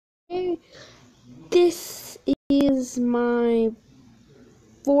Okay, this is my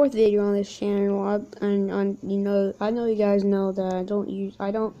fourth video on this channel. I know you guys know that I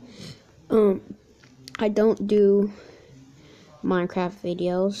don't do Minecraft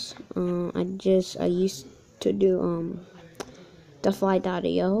videos. I used to do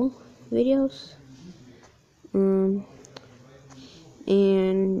Defly.io videos.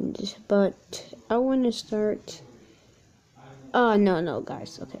 But I want to start. No,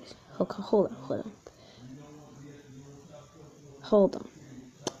 guys. Okay, hold on.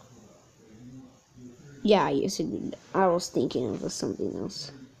 Yeah, I was thinking of something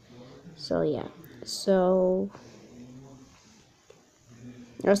else. So yeah, I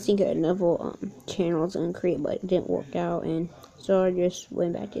was thinking another channel to create, but it didn't work out, and so I just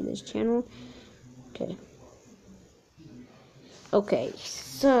went back to this channel. Okay,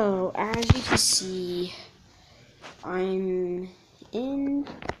 so as you can see, I'm in.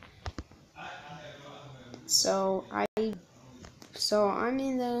 I'm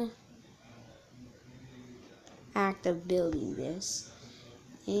in the act of building this,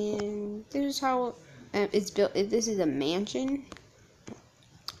 and this is how it's built. This is a mansion.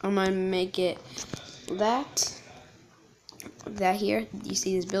 I'm gonna make it that here. You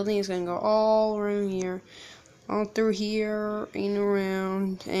see, this building is gonna go all around here, all through here, and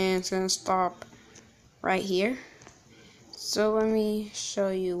around, and it's gonna stop right here. So let me show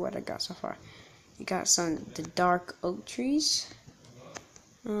you what I got so far. You got the dark oak trees.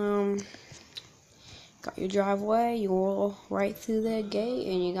 Got your driveway. You roll right through the gate,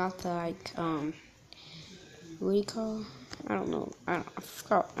 and you got the what do you call? I don't know. I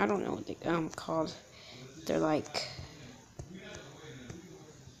don't know what they called. They're like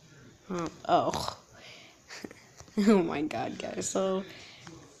oh. Oh my god, guys. So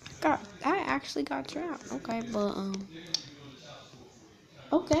I actually got trapped. Okay, but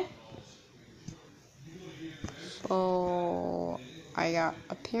okay. So I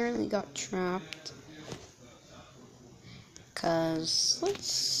apparently got trapped cause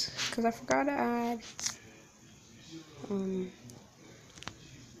I forgot to add the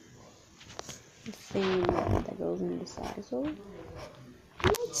thing that goes in the side. So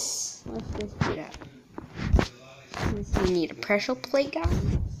let's just do that. We need a pressure plate, guys.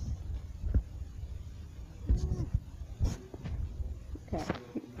 Okay,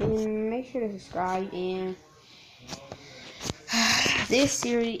 and make sure to subscribe. And this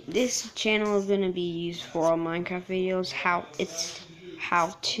channel is gonna be used for all Minecraft videos.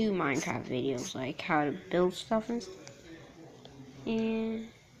 How-to Minecraft videos, like how to build stuff and stuff. And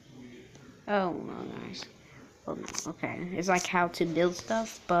oh no, guys. Oh no, okay. It's like how to build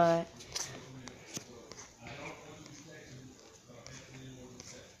stuff, but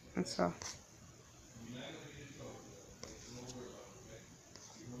that's all.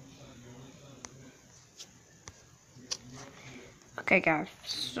 Okay, guys.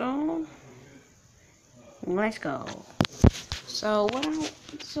 So let's go. Oh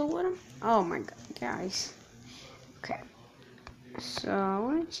my god, guys. Okay.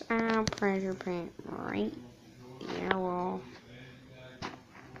 So let's add pressure paint right here. Well,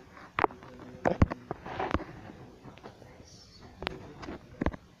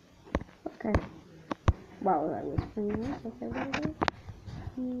 okay. Wow, was I whispering this? Okay, what is it?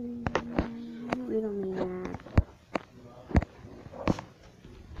 We don't need that.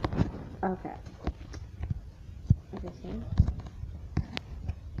 Okay. Like I said,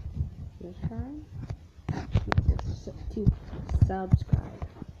 to subscribe.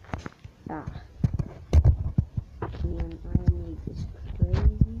 And I made this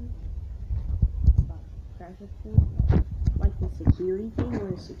crazy pressure thing, like the security thing,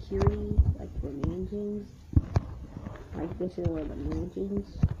 where the security, like the mansions, like this is where the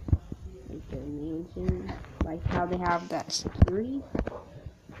mansions, like how they have that security.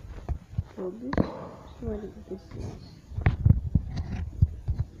 So this is what this is.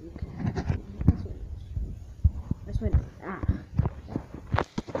 Okay, that's what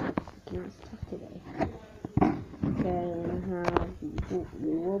it's tough today. Okay, and have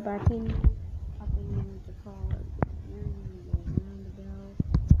we roll back in. I think we need to call it roundabout.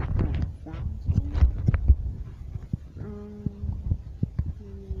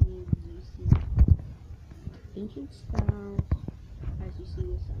 You see ancient styles. As you see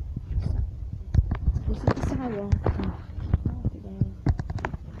this is the sidewalk today.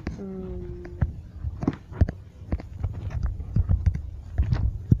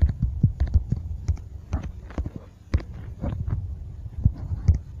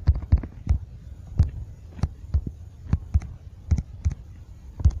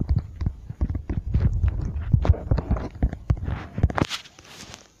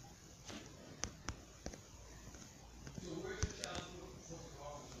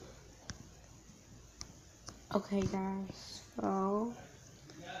 Okay, guys, so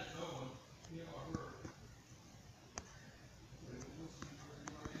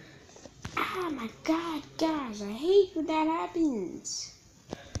oh my god, guys, I hate when that happens.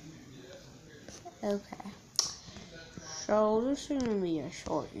 Okay, so this is gonna be a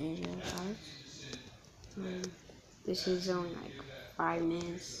short video, guys. This is only like 5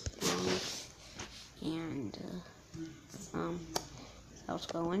 minutes long, and that's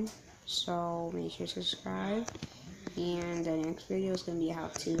going. So make sure to subscribe. And the next video is gonna be a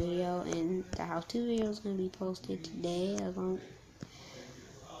how-to video, and the how-to video is gonna be posted today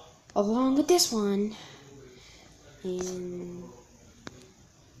along with this one. And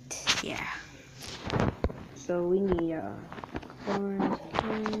yeah, so we need corn,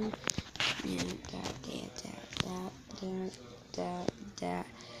 and that.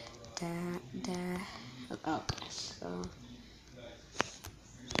 Oh, so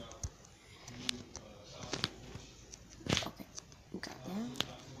okay, got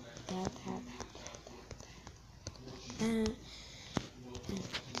that.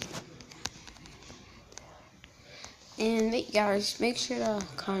 And guys, make sure to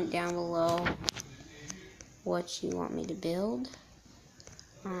comment down below what you want me to build.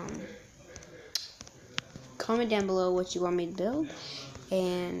 Comment down below what you want me to build,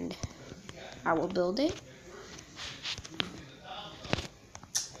 and I will build it.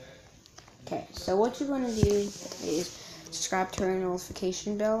 Okay, so what you're going to do is subscribe, turn the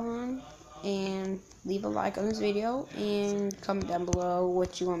notification bell on, and leave a like on this video, and comment down below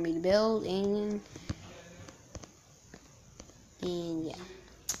what you want me to build, and yeah.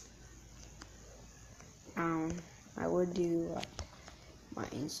 I would do like my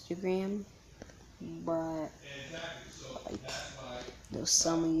Instagram, but like though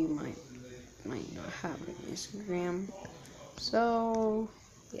some of you might not have an Instagram, so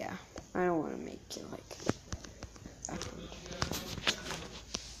yeah, I don't want to make it like that.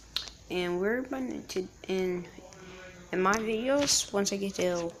 And we're going to in my videos, once I get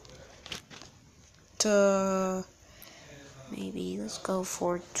to maybe let's go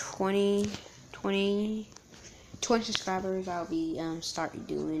for 20 subscribers, I'll be start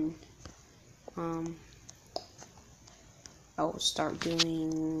doing I'll start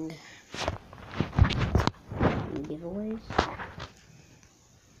doing giveaways.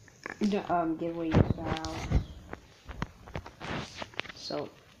 Giveaway style. So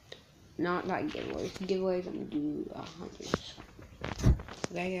not like giveaways. Giveaways I'm gonna do 100 subscribers.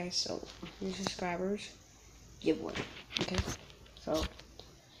 Okay, guys. So 100 subscribers, giveaway. Okay. So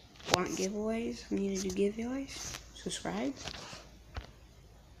want giveaways? We need to do giveaways. Subscribe.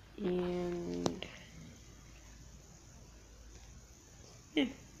 And yeah.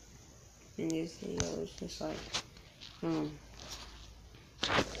 And this video is just like an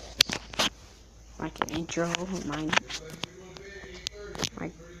intro of mine.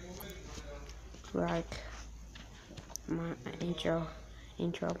 Like my intro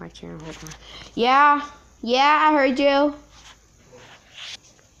of my channel. Hold on. Yeah, I heard you.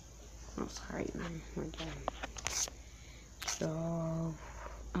 Oh, sorry, man. We're done. So,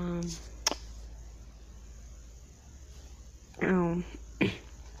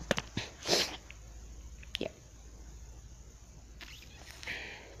 yeah.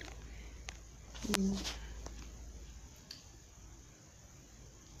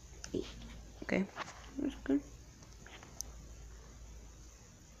 Okay, that's good.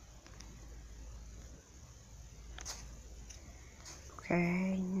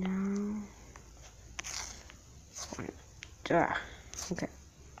 Okay, now. Okay.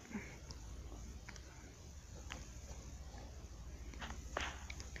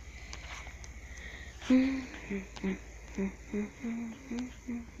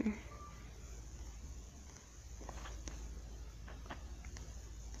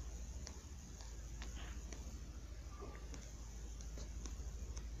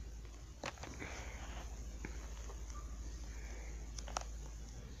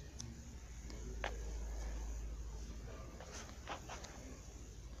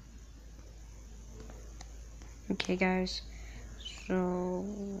 Okay, guys. So,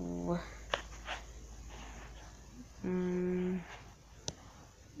 I'm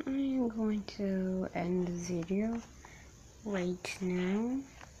going to end the video right now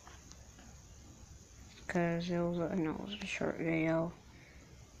because it was a short video,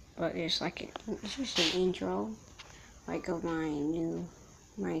 but it's just an intro, like of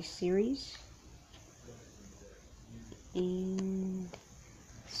my series, and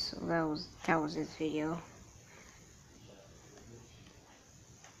so that was this video.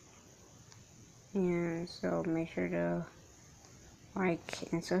 And so make sure to like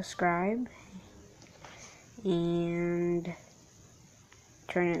and subscribe, and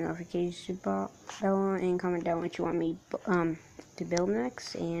turn the notification bell on, and comment down what you want me to build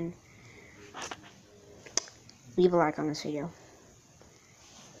next, and leave a like on this video.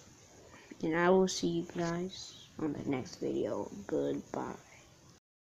 And I will see you guys on the next video. Goodbye.